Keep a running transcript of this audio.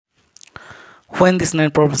When these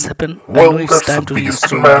 9 problems happen, I Well, know it's that's time the to biggest reinstall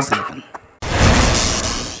demand. Windows 11.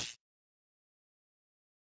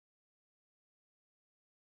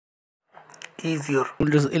 Is your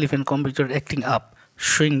Windows 11 computer acting up,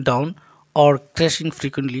 shutting down, or crashing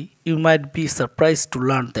frequently? You might be surprised to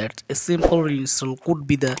learn that a simple reinstall could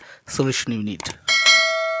be the solution you need.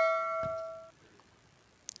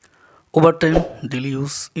 Over time, daily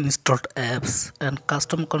use, installed apps, and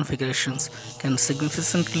custom configurations can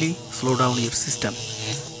significantly slow down your system,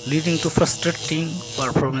 leading to frustrating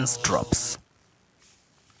performance drops.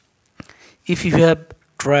 If you have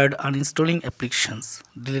tried uninstalling applications,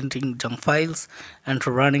 deleting junk files, and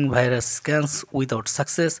running virus scans without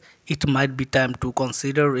success, it might be time to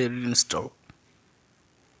consider a reinstall.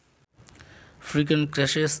 Frequent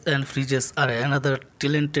crashes and freezes are another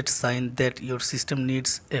talented sign that your system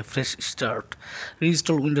needs a fresh start.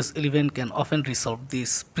 Reinstall Windows 11 can often resolve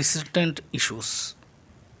these persistent issues.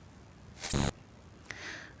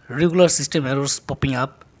 Regular system errors popping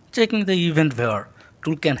up, checking the event where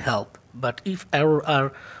tool can help, but if errors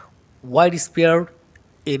are widespread,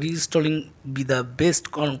 a reinstalling be the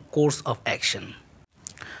best course of action.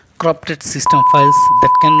 Corrupted system files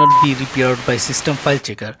that cannot be repaired by System File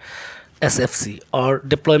Checker (SFC) or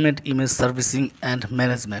Deployment Image Servicing and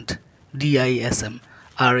Management (DISM)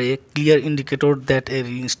 are a clear indicator that a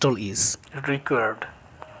reinstall is required.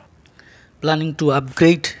 Planning to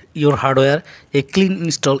upgrade your hardware, a clean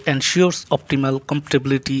install ensures optimal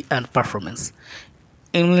compatibility and performance,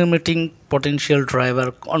 eliminating potential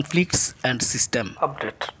driver conflicts and system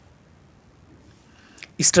updates.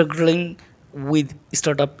 Struggling with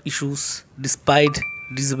startup issues despite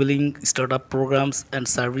disabling startup programs and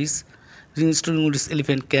service, reinstalling Windows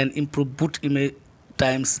 11 can improve boot image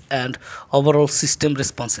times and overall system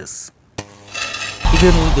responses.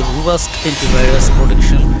 Even with the robust antivirus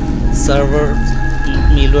protection, server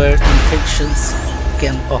malware infections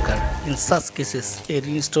can occur. In such cases, a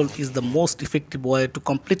reinstall is the most effective way to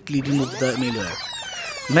completely remove the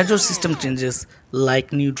malware. Major system changes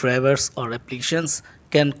like new drivers or applications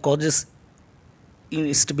can cause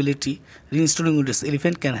instability. Reinstalling Windows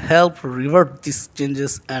 11 can help revert these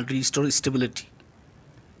changes and restore stability.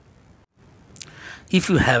 If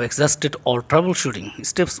you have exhausted all troubleshooting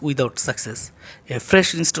steps without success, a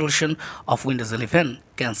fresh installation of Windows 11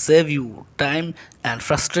 can save you time and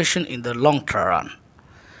frustration in the long run.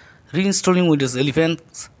 Reinstalling Windows 11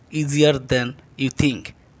 is easier than you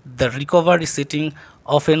think. The recovery setting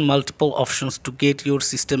often multiple options to get your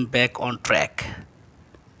system back on track.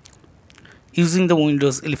 Using the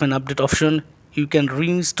Windows 11 update option, you can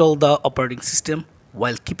reinstall the operating system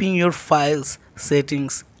while keeping your files,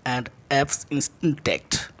 settings, and apps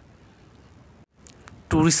intact.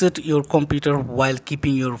 To reset your computer while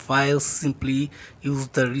keeping your files, simply use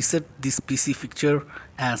the Reset This PC feature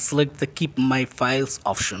and select the Keep My Files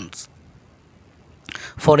options.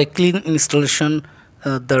 For a clean installation,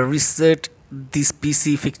 the Reset This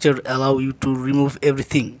PC feature allows you to remove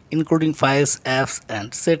everything, including files, apps,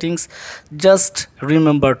 and settings. Just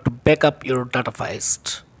remember to back up your data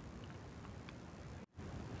files.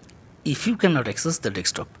 If you cannot access the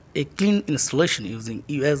desktop, a clean installation using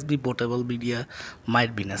USB bootable media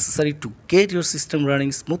might be necessary to get your system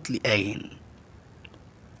running smoothly again.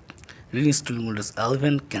 Reinstalling Windows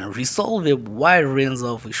 11 can resolve a wide range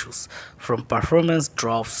of issues, from performance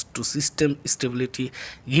drops to system stability,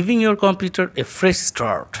 giving your computer a fresh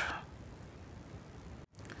start.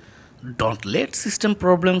 Don't let system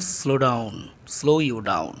problems slow you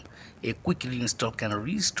down. A quick reinstall can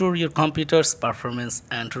restore your computer's performance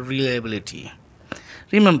and reliability.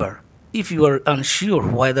 Remember, if you are unsure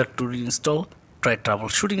whether to reinstall, try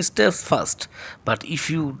troubleshooting steps first. But if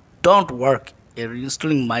you don't work, a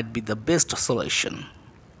reinstalling might be the best solution.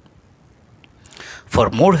 For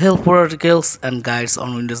more helpful articles and guides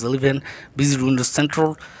on Windows 11, visit Windows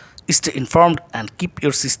Central. Stay informed and keep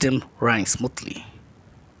your system running smoothly.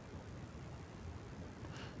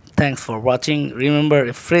 Thanks for watching. Remember,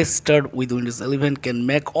 a fresh start with Windows 11 can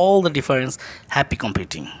make all the difference. Happy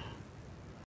computing.